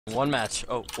One match.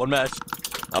 Oh, one match.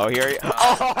 Oh, here he.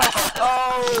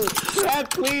 Oh, Chad,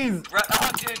 please.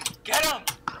 Dude, get him.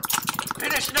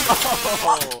 Finish him.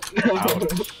 Oh.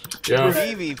 Joe.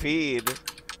 PvP'd.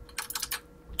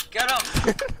 Get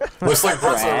him. Looks like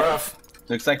Brett's a ref.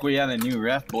 Looks like we had a new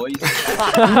ref, boys.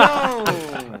 No!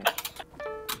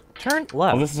 Turn left.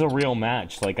 Well, this is a real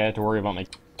match. Like, I have to worry about my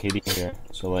KD here.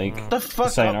 So, like, The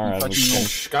fuck sayonara. up, you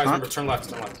Shh, guys, remember, turn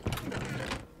left, turn left.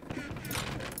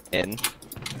 In.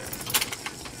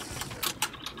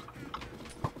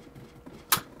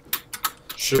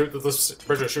 Shoot the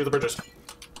bridges, shoot the bridges.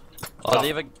 Oh, they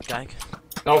have a gank.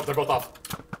 No, they're both off.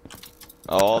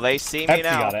 Oh, they see me Epsi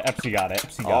now. got it. Epsi got it.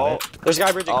 Epsi got it. There's a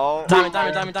guy bridging. Oh, Diamond.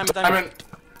 I'm in.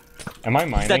 Am I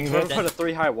mining Dead. this? Put a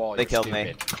 3-high wall. They you're killed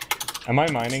me. stupid. Am I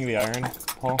mining the iron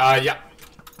hole? Yeah.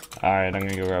 Alright, I'm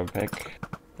gonna go grab a pick.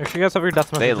 Make sure you guys have your death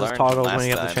They messages learned toggled from when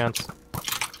you get last the chance.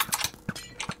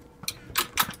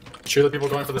 Shoot the people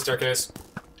going for the staircase.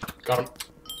 Got him.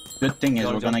 Good thing is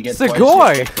we're gonna get Segoy!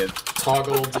 twice the objective.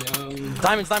 Toggled.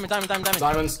 Diamond.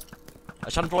 Diamonds. I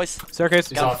shot him twice. Staircase.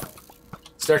 He's off.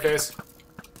 Staircase.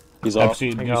 He's off.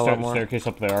 Epsi, I you got a lot start the more. staircase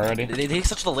up there already? They take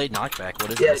such a delayed knockback.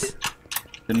 What is this?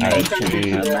 The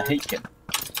Alright, Nate.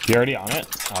 You already on it?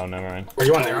 Oh, never mind. Are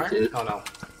you on there? Oh no.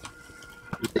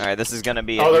 Alright, this is gonna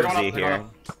be Oh, a they're going doozy up, they're here. going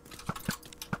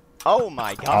Oh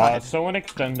my god. Someone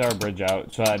extend our bridge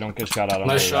out so I don't get shot out on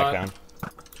Nice the way shot. back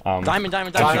down. Diamond.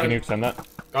 Epsi, can you extend that?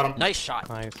 Got him. Nice shot.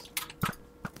 Nice.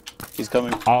 He's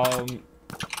coming.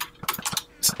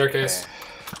 Staircase.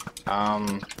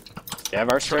 Do you have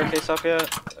our staircase up yet?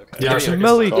 Okay. Yeah, our staircase.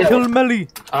 Melly, Oh. kill Melly.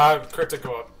 Cryptic,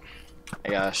 go up. Oh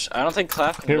my gosh, I don't think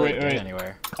Clef can Here, really wait, get wait.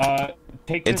 anywhere.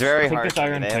 Take It's this, very take hard this for me.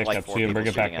 iron They have pick, like Epsi, 4 and bring people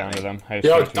it back shooting down at to me. them. I Yo,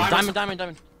 see you.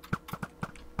 Diamond.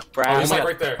 Brad, He's like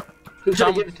right there.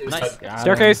 Nice.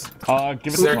 Staircase. Give it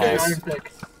to Staircase. Paul.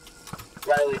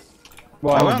 Riley. Oh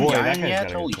I'm boy, behind that guy's yet?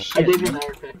 gotta Holy get I shit. gave you an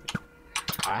iron pick.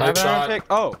 I Nice have an shot. iron pick.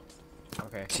 Oh.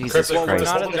 Okay. Jesus Cryptic, Well, we're Christ.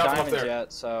 not Hold at him the down up diamonds there.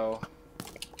 yet, so.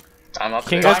 I'm up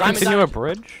Can you there. guys Diamond, continue a diamond.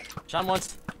 bridge? Shot him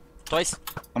once. Twice.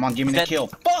 Come on, give me the Dead. kill.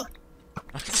 Fuck!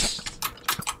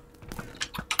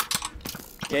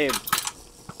 Gabe,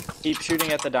 keep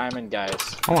shooting at the diamond guys.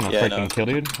 I want a Yeah, freaking kill,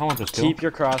 dude. I want this kill. Keep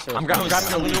your crosshair. I'm grabbing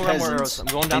the window grab more arrows. I'm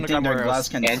going down to grab more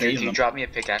arrows. Andrew, can you drop me a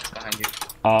pickaxe behind you?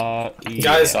 Yeah.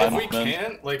 Guys, if we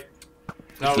can, like.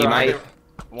 No, He we're might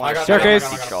not. want got Staircase.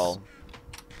 MC Troll.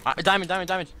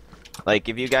 Diamond. Like,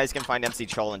 if you guys can find MC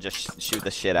Troll and just shoot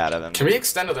the shit out of him. Can we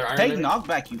extend to their iron? Take maybe?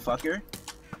 knockback, you fucker.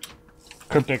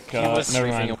 Cryptic, He was never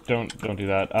strafing mind. Don't do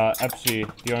that. Epsi, do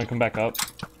you want to come back up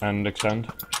and extend?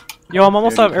 Yo, I'm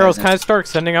almost out of arrows. Dirty Can I start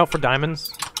extending out for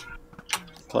diamonds?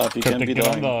 Clap, you Cryptic, get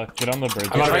on the bridge.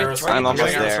 I'm out of Right, arrows. right, I'm almost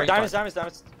right, there. right.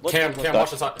 Diamonds. Look, Cam, look.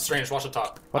 watch the top. Strange, watch the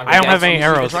top. I don't have any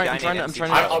arrows. I'm trying to.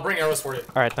 I'll bring arrows for you.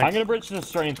 Alright, I'm thanks. gonna bridge to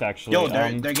strength, actually. Yo,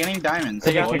 they're getting diamonds.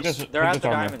 Take it, take this, They're take at this the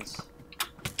armor. diamonds.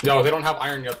 Yo, they don't have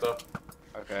iron yet though.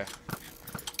 Okay.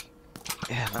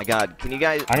 Yeah, my god. Can you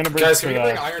guys. I'm gonna bridge Guys, to can we the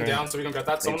bring iron strength. down so we can get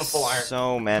that? Someone full iron.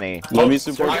 So many. Let me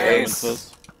support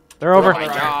irons. They're over. Oh my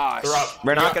gosh. They're up.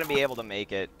 We're not gonna be able to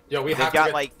make it. Yo, we They've have to got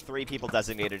get, like 3 people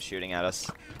designated shooting at us.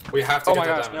 we have to Oh get my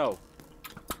that gosh, diamond. no.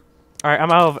 Alright,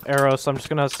 I'm out of arrows, so I'm just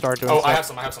gonna start doing Oh, stuff. I have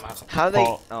some. How do they.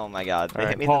 Paul. Oh my god. They Alright,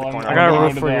 hit me Paul, in the I'm corner. I got a going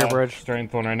roof to for the your bridge.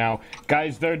 strength one right now.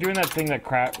 Guys, they're doing that thing that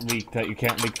crap leaked that you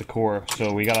can't leak the core,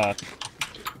 so we gotta...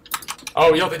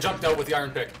 Oh, yo, they jumped out with the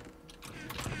iron pick.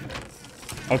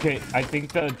 Okay, I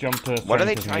think the jump to What are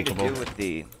they strength is trying to makeable. do with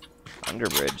the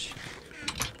underbridge?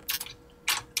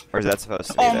 Or is that supposed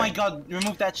to be Oh there? my god,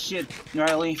 remove that shit,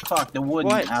 Riley. Fuck, the wood.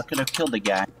 What? I could have killed the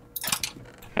guy.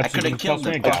 I Epsi, could can have you killed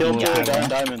toss me the a couple fucking of guy.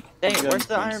 diamonds? Dang it, where's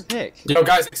the iron pick? Yo,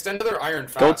 guys, extend to their iron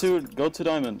fast. Go to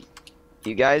diamond.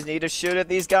 You guys need to shoot at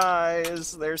these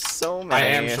guys. There's so many. I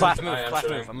am shooting. Clap I am move.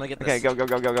 shooting. I'm gonna get this. Okay,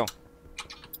 go.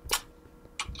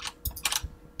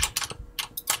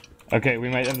 Okay, we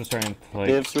might have the strength.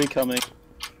 Like, 3 coming.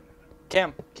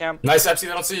 Cam. Nice, FC, they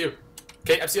don't see you.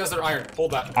 Okay, FC has their iron.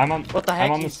 Hold that. I'm on. What the heck?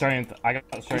 I'm on the He's- strength. I got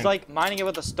the He's strength. like mining it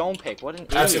with a stone pick. What an FC,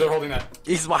 they're idiot. holding that.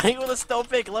 He's mining with a stone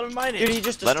pick. Let him mine Dude, it. he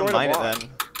just Let destroyed them mine a it block. then.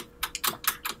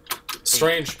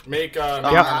 Strange, make Yeah.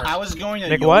 armor. I was going to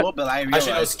Make YOLO, what? but I Actually, no,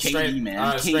 realized KD, Strange.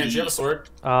 man. Strange, you have a sword?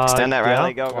 Extend that, yeah,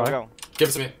 Riley. Go. why? Give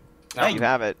it to me. No. Hey, You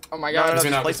have it. Oh my No, god. Gives me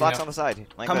just now, place gives me blocks now. on the side.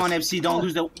 Like Come this. on, FC, don't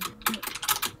lose the...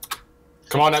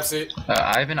 Come on, FC.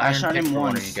 I have an I iron shot pick him for one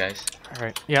of once. you guys.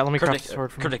 Alright, yeah, let me craft Cryptic. the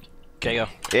sword for me. Cryptic. Okay, go.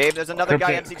 Gabe, there's another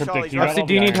guy. MC Cryptic, Charlie. you got FC, all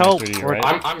do you the need iron help? for you, Or-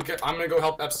 right? I'm gonna go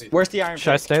help FC. Where's the iron Should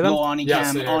I pick? stay then? Go Onicam,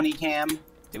 Yes, they are. Onicam.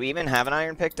 Do we even have an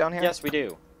iron pick down here? Yes, we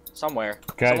do. Somewhere.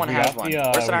 Guys, Someone we has got one. the,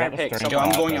 Where's we an got iron the pick? strength. Yo,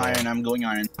 I'm Someone. going iron, I'm going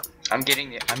iron. I'm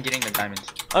getting the diamonds.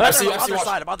 Oh, FC, I'm FC, other watch.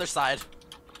 side. I'm other side.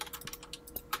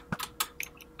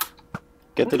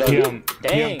 Get the PM,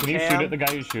 Dang, can you Cam. shoot at the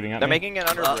guy who's shooting at They're me? making an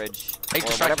under bridge. I Or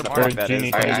distracted whatever the Mark. fuck that Genie,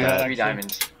 is. can Alright, you I do got that 3 actually?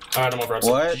 diamonds. Alright, I'm over outside.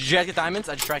 What? Did you guys get diamonds?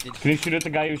 I distracted. Can you shoot at the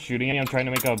guy who's shooting at me? I'm trying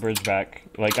to make a bridge back.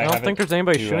 Like, I have don't think it there's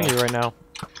anybody to, shooting you right now.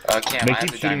 Cam, They I have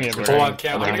keep the shooting me diamonds. every Hold time. on,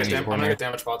 Cam. I'm Around gonna the get corner.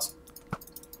 damage spots.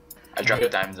 I dropped the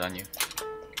diamonds on you.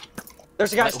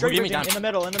 There's a guy Wait, who straight gave me bridging in the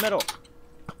middle, in the middle.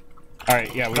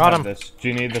 Alright, yeah, we Got have him. this.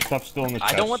 Genie, the stuff's still in the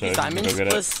chest. I don't want these so diamonds, go get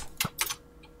it. please.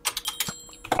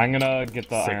 I'm gonna get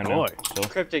the Sick iron boy. now. So.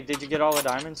 Cryptic, did you get all the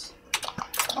diamonds?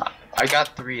 I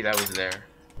got 3 that was there.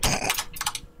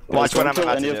 Watch what I'm Don't kill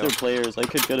about any to of do. their players. I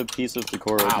could get a piece of the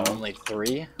core right Wow, now. only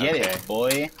 3? Get Okay. it,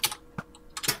 boy.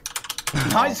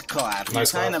 Nice clap. You're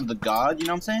Nice kind clap. of the god, you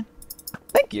know what I'm saying?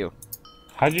 Thank you.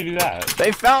 How'd you do that?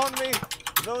 They found me.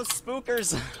 Those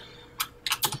spookers.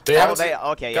 They Oh, haven't they seen-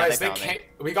 okay. Yeah, Guys, they they found me. can't.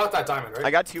 We got that diamond, right?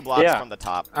 I got 2 blocks Yeah. from the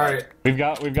top. Alright. We've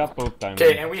got both diamonds.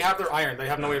 Okay, and we have their iron. They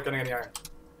have no way of getting any iron.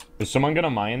 Is someone gonna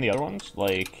mine the other ones?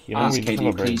 Like, you know, Please, we just have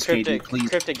a KD, bridge. please. Cryptic, please.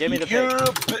 Cryptic, give me the You're pick.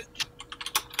 a bitch.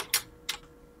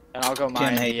 And I'll go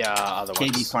mine Ken, the other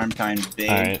KD ones. farm time, big.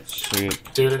 Alright, sweet.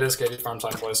 Dude, it is KD farm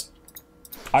time, boys.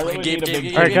 I really Gabe, need a Gabe, big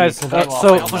Gabe, Alright, Gabe, guys, Gabe, so I'll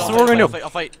this fight, is what we're gonna do. I'll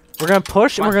fight. We're gonna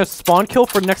push and we're gonna spawn kill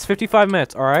for the next 55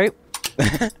 minutes, alright?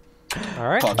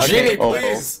 Alright? Fuck. Genie, Oh,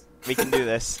 please! We can do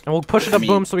this. And we'll push it I up mean-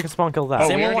 boom so we can spawn kill that. Oh, Is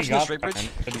we anyone already watching the got straight bridge?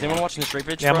 that. Is anyone watching the straight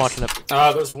bridge? Yeah, I'm for us? watching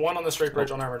it. There's one on the straight bridge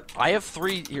unarmored. I have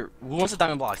 3 here. Who wants the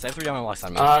diamond blocks? I have 3 diamond blocks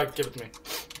on me. Give it to me.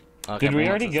 Okay, Did we everyone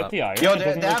already wants get this the iron? Yo, It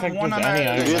doesn't they look have like one on there's any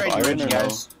the iron. straight iron bridge, or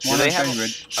guys. Do One they on the have straight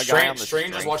bridge. a guy on Strange, the Strange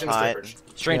is string watching the straight hut? bridge.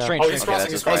 Strange, Yeah. strange, Oh, he's strange. crossing,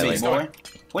 that's he's probably crossing, Hey, he's big going. boy.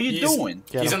 What you He's- doing?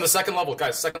 Get He's him. in the second level,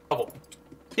 guys, second level.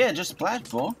 Yeah, just splat,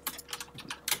 fool.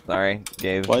 Sorry,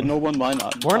 Gabe. Why no one mine?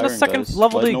 Where in the second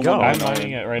level did he go? I'm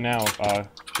mining it right now,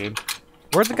 Gabe.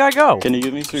 Where'd the guy go? Can you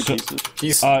give me 3 So- pieces?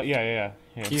 He's Yeah.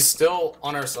 he's still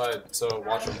on our side, so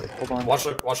watch him. Hold on. Watch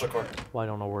the core. Well, I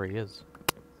don't know where he is.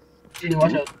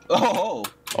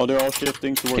 Oh, they're all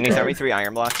shifting to Can you throw me 3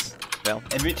 iron blocks, Bill?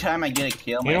 Every time I get a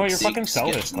kill, You know my what, you're fucking six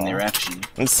selfish, skips in their though. action.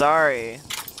 I'm sorry.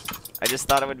 I just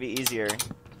thought it would be easier.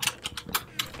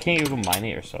 Can't you go mine it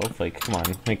yourself? Like, come on,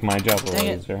 make my job a Dang little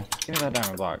it. easier. Give me that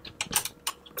diamond block.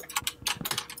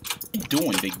 What you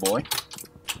doing, big boy?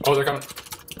 Oh, they're coming.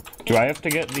 Do I have to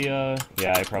get the,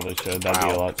 Yeah, I probably should. That'd be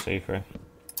a Wow. lot safer.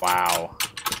 Wow.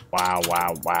 Wow.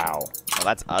 Oh,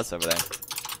 that's us over there.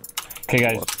 Okay,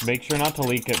 guys, make sure not to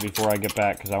leak it before I get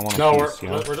back, because I want to No, piece, you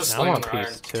know? we're just I slinging want on a their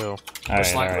iron. piece too. Alright.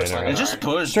 slinging. Just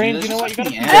push. Strange, dude. you know what, This you is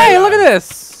gotta- fucking Hey, ass. look at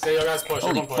this! Okay, yo guys, push, Holy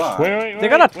everyone push. fuck. They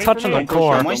got a wait touch for on me. the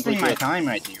core. I'm wasting my time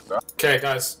right here, bro. Okay,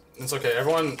 guys, it's okay.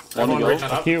 Everyone go? regen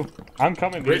Fuck up. you. I'm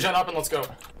coming, dude. Regen up and let's go.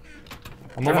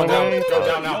 I'm on my Everyone down. way. Go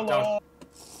down now, down.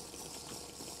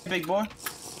 Big boy.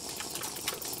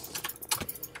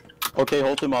 Okay,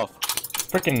 hold him off.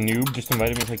 Freaking noob just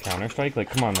invited me to play Counter-Strike. Like,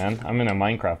 come on, man. I'm in a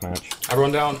Minecraft match.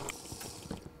 Everyone down.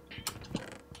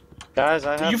 Guys,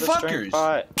 I have You the fuckers. strength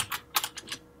pot.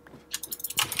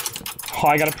 Oh,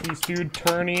 I got a piece, dude.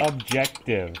 Tourney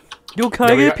objective. Yo, can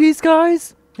Yeah, I we get a got- piece,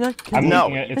 guys? Yeah, can I'm No,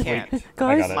 leaking it. It's you can't. leaked. I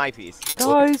Guys? got It's it. my piece.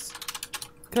 Guys?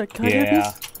 Can I get a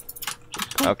Yeah. piece?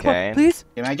 Come- Okay. come, Please?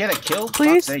 Can I get a kill?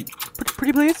 Please? Fuck's sake.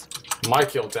 Pretty please? My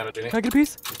kill, damn it, Genie. Can I get a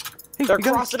piece? Hey, They're you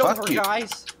got crossing Fuck over, you.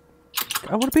 guys.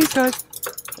 I want a piece, guys.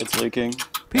 It's leaking.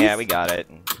 Piece? Yeah, we got it.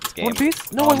 It's game. Want a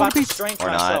piece? No, I'm I want about a to piece. strength Or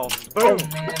not. myself. Boom. Want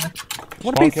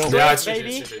Spawn a piece? kill. Yeah, it's Baby.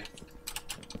 GG, it's GG.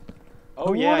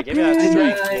 Oh I yeah, want give me that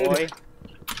a strength, boy.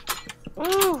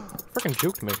 Woo. Freaking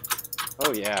juked me.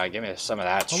 Oh yeah, give me some of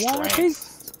that I want a strength.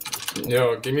 piece.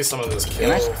 Yo, give me some of this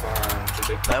kill farm,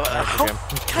 GG.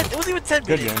 God, it wasn't even 10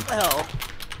 Good minutes. game. What the hell?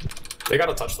 They got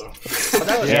a touch though.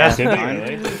 Yeah, did they fine.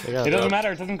 really? Yeah. It doesn't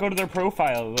matter. It doesn't go to their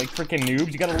profile. Like, freaking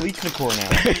noobs. You gotta leak the core now.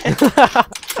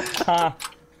 Ha.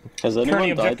 Has Tourney anyone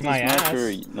died object this my match ass.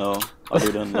 or no?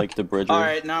 Other than like the bridge.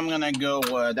 Alright, now I'm gonna go.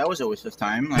 That was a waste of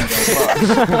time. Like,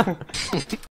 oh, fuck.